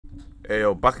Hey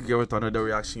yo, back again with another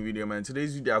reaction video, man.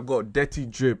 Today's video I got Dirty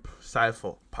Drip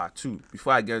Cypher Part 2.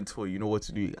 Before I get into it, you know what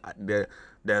to do.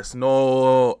 There's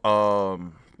no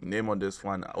name on this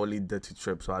one, only Dirty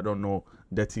Drip, so I don't know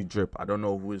Dirty Drip. I don't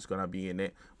know who is gonna be in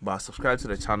it. But subscribe to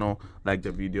the channel, like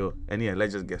the video, and yeah,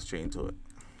 let's just get straight into it.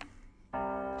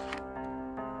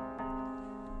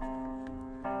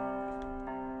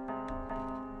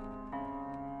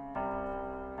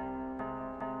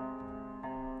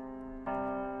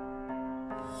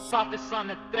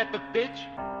 Prod.Saaftrappin, bitch.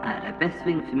 The best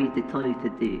thing for me to tell you to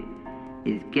do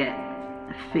is get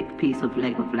a thick piece of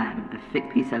leg of lamb, a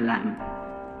thick piece of lamb,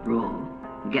 raw,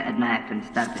 get a knife and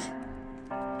stab it.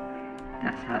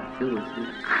 That's how it feels.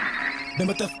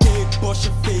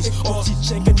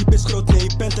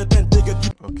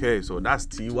 Okay, so that's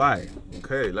TY.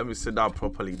 Okay, let me sit down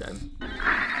properly then.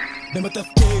 Ben met een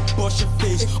fake bosje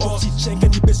face. Op die check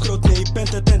en die bitch groot nee.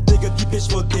 Bent het en digger die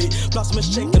bitch wil day. Plaats mijn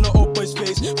shank in een opboys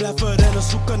face. Blijven rennen,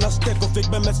 zoeken naar stek. Of ik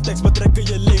ben met stacks, we trekken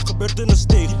je leeg. Gebeurt in een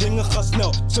steek, die dingen gaan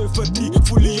snel. Cypher die,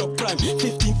 voelen je op crime.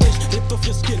 15 inch, ript op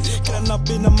je skin. Kren naar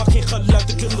binnen, maar geen geluid.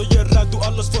 Ik klim door je ruit, doe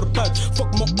alles voor buit.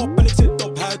 Fuck me op en ik zit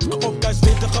op huid. Op thuis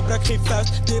weten, gebruik geen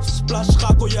vuist. Dips, splash,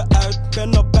 schakel je uit.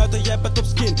 Ben op buiten, jij bent op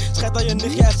skin. Scheid aan je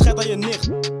nicht, jij scheid aan je nicht.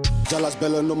 Jalas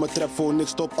bellen om mijn trap voor niks,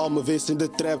 stop al mijn wees in de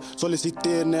trap.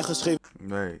 Solliciteer nergens geef.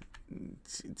 Nee,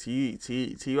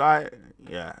 TY,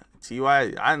 yeah,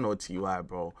 TY, I know TY,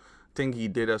 bro. I think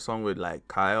he did a song with like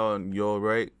Kyle and Yo,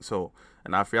 right? So,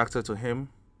 and I've reacted to him.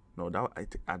 No, that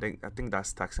I think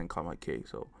that's Tax and Karma K.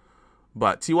 So,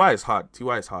 but TY is hard.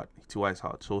 TY is hard. TY is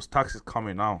hard. So Tax is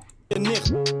coming now.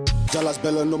 Jalas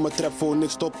bellen om mijn trap voor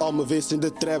niks, stop al mijn wees in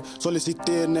de trap.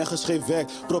 Solliciteer nergens geen werk,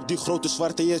 prop die grote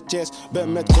zwarte in je chest.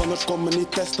 Ben met Connors, kom me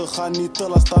niet testen, ga niet te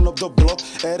laat staan op de blok.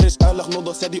 Er is uitleg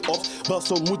nodig, zet die op, bel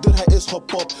zijn moeder, hij is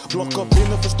gepopt. Blokken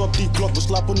binnen, verstop die klok, we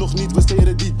slapen nog niet, we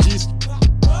steden die G's.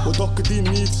 We dokken die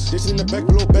niet, deze in de back,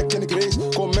 blow back en ik race.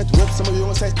 Kom met whips en mijn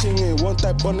jongens zijn chingen. One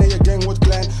type bun en je gang wordt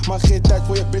klein. Maar geen tijd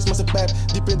voor je bitch, maar ze pijp.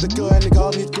 Diep in de kill en ik haal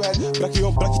niet kwijt. Brak je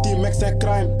om, brak je team, max en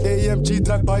crime. AMG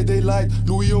draait by daylight.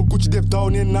 Louis on Gucci dip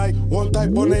down in night. One type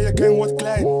bun en je gang wordt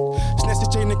klein. Snesse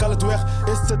chain, ik haal het weg.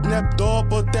 Is het nep,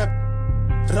 double tap.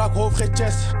 Raak hoofd, geen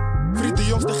chest. Vriend de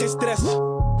jongste, geen stress.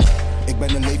 Ik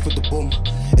ben een levende bom.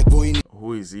 Ik wil je niet.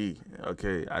 Who is he?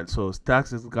 Okay, and so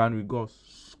Tax is gone. We go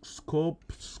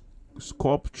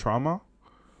Scope Trauma.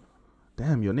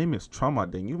 Damn, your name is Trauma.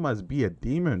 Then you must be a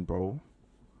demon, bro.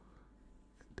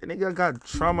 The nigga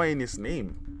got trauma in his name.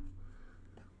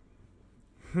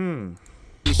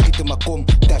 Je schiet in mijn kom,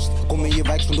 test. Kom in je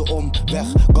wijk van de omweg.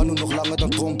 Kan nu nog langer dan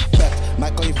trompet.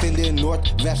 Mij kan je vinden in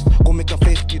Noordwest. Kom ik een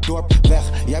feest je dorp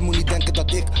weg. Jij moet niet denken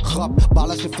dat ik grap. Bal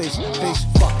als je face,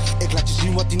 fuck. Ik laat je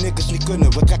zien wat die niggas niet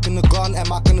kunnen. We trekken een gun en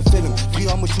maken een film.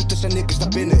 300 shooters en niggas daar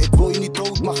binnen. Ik wil je niet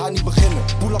dood, maar ga niet beginnen.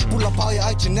 Pull up, haal je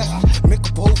uit je nest. Mik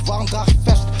op hoofd, waarom draag je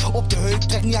vest? Op de heup,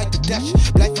 trek niet uit de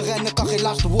dash. Blijven rennen, kan geen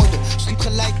laatste woorden. Schiet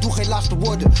gelijk, doe geen laatste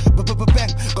woorden.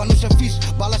 Bang, kan nu zijn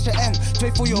vies, ballen zijn eng.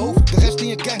 2 voor je hoofd, de rest in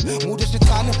je gang. Moeder zit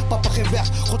tranen, papa geen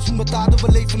weg. God zien mijn daden,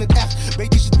 we leven het echt.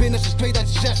 Baby zit binnen sinds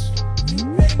 2006.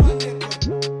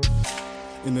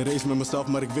 In een race met mezelf,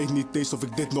 maar ik weet niet eens of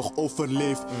ik dit nog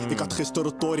overleef. Ik had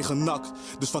gisteren Tory genakt,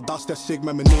 dus vandaag sterk ik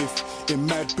met mijn neef. In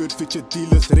mijn buurt vind je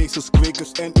dealers, racers,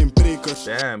 kwekers en inbrekers.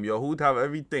 Damn, your hood have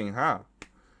everything, huh?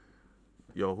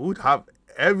 Your hood have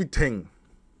everything.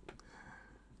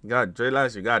 You got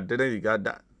Drillers, you got Diddy, you got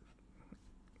that.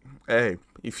 Hey,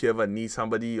 if you ever need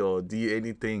somebody or do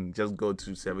anything, just go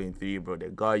to 73, bro.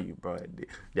 They got you, bro.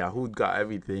 Their hood got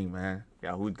everything, man.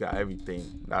 Their hood got everything.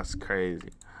 That's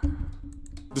crazy.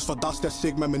 Dus vandaag sterk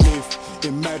ik met mijn neef.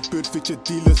 In mijn buurt vind je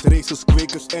dealers, racers,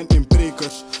 kwekers en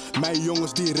inbrekers. Mijn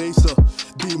jongens die racen,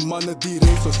 die mannen die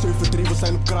racen. 7-3, we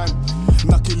zijn op crime.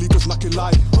 Nakkie liters, nakkie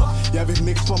lie. Jij weet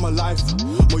niks van mijn life.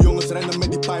 Mijn jongens rennen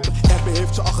met die pijpen. RP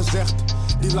heeft ze al gezegd.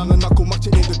 Die lange nakko maakt je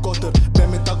in de kotter. Ben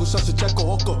met dagoes als ze checken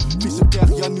hokken. Vieze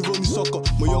kerk, ja nu wil niet sokken.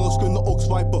 Mijn jongens kunnen ook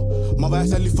swipen, maar wij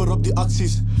zijn liever op die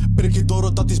acties. Prik je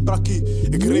door, dat is brakkie.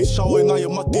 Ik race showen naar je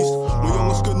matties. Mijn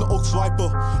jongens kunnen ook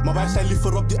swipen, maar wij zijn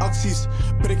liever op die acties.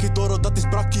 Prik je door, dat is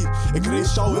brakkie. Ik race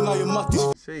showen naar je matties.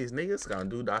 Say niggas gonna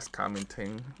do that scamming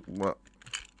thing, but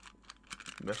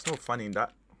there's no fun in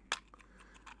that.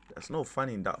 There's no fun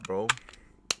in that, bro.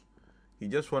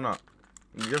 You just wanna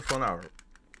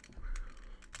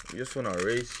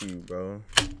race you, bro,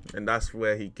 and that's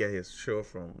where he get his show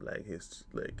from, like his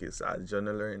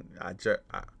adrenaline. I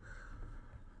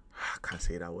can't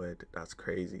say that word. That's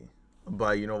crazy,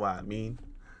 but you know what I mean.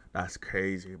 That's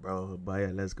crazy, bro. But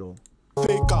yeah, let's go.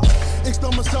 Ik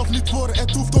stel mezelf niet voor,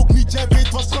 het hoeft ook niet. Jij weet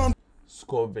wat gaan.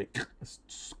 Skovik.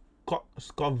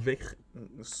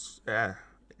 Yeah.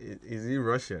 Is he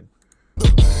Russian?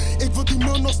 Ik wil die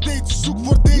mail nog steeds, zoek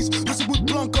voor deze. Dus ik moet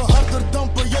planken, harder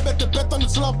dampen. Jij bent de bed aan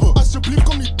het slapen. Alsjeblieft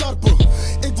kom niet tarpen.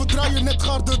 Ik wil draaien net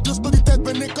harder, dus tot die tijd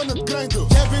ben ik aan het grinden.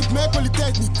 Jij weet mijn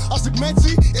kwaliteit niet. Als ik meid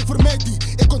zie, ik vermijd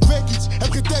die. Ik ontwijk iets,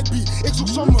 heb geen tijd bij. Ik zoek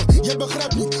sommen, jij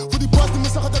begrijpt niet. Voor die boys die me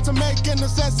zeggen dat ze mij kennen.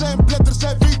 Zij zijn bletter,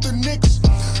 zij weten niks.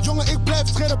 Jongen, ik blijf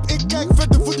scherp, ik kijk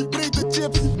verder voor die brede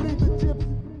chips.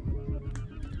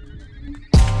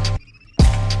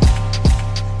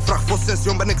 Vraag voor 6,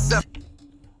 jong ben ik zelf.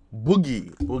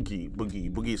 Boogie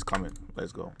is coming.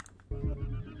 Let's go.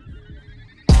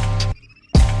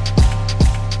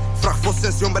 Vraag voor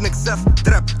 6, jong ben ik zelf.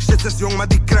 Trap, shit is jong maar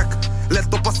die crack.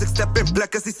 Let op als ik step in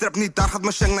black, is die strap niet, daar gaat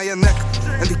mijn shank naar je nek.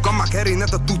 En die kan maak herrie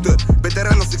net een toeter. Beter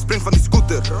rennen als ik spring van die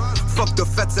scooter. Fuck de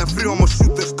vets en free om mijn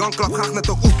shooters. Ganklap graag net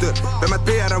een oeter. Ben met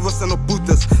PR en we zijn op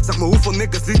boetes. Zeg me hoeveel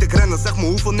niggas liet ik rennen. Zeg me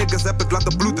hoeveel niggas heb ik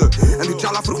laten bloeden. En die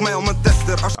Jala vroeg mij om een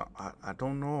tester. I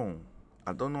don't know.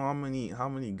 I don't know how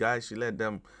many guys you let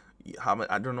them.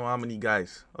 I don't know how many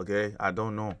guys. Okay, I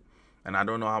don't know, and I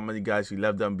don't know how many guys you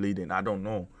left them bleeding. I don't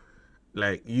know.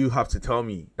 Like, you have to tell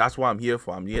me. That's what I'm here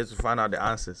for. I'm here to find out the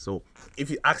answers. So if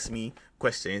you ask me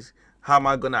questions, how am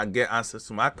I gonna get answers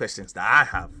to my questions that I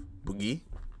have, Boogie?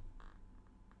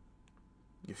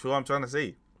 You feel what I'm trying to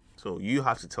say? So you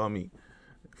have to tell me.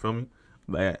 You feel me?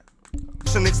 But yeah.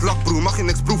 Als je niks lakt, broer, mag je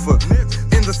niks proeven.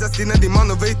 In de 16 en die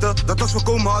mannen weten dat als we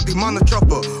komen, al die mannen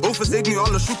choppen. Oversteek nu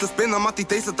alle shooters binnen, maar die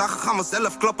deze dagen gaan we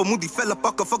zelf klappen. Moet die vellen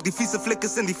pakken, fuck die vieze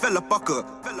flikkers en die vellen pakken.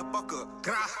 Vellen pakken,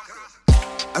 kraag.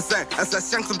 Er zijn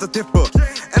shanks om te tippen.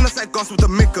 En er zijn kans om te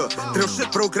mikken. Drill shit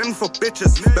bro, ik ren niet voor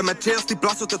bitches. Ben met jails die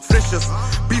blaast tot het frisjes.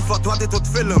 Beef wat dit tot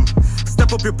film.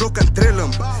 Step op je blok en trill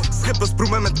hem. Schippers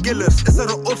broemen met killers. Is er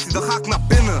een optie, dan ga ik naar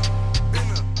binnen.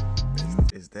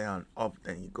 Is there an up,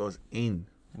 then he goes in.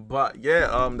 But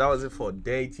yeah, that was it for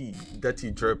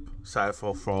Dirty Drip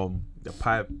Cypher from the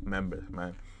Pipe members,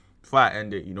 man. Before I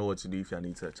end it, you know what to do if you're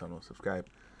new to the channel. Subscribe.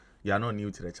 You're not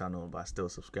new to the channel, but still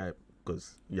subscribe,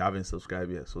 because you haven't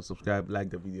subscribed yet. So subscribe, like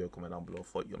the video, comment down below.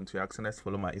 For your interactions,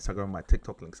 follow my Instagram, my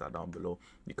TikTok links are down below.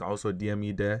 You can also DM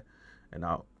me there, and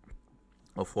I'll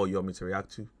for you want me to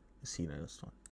react to. See you in the next one.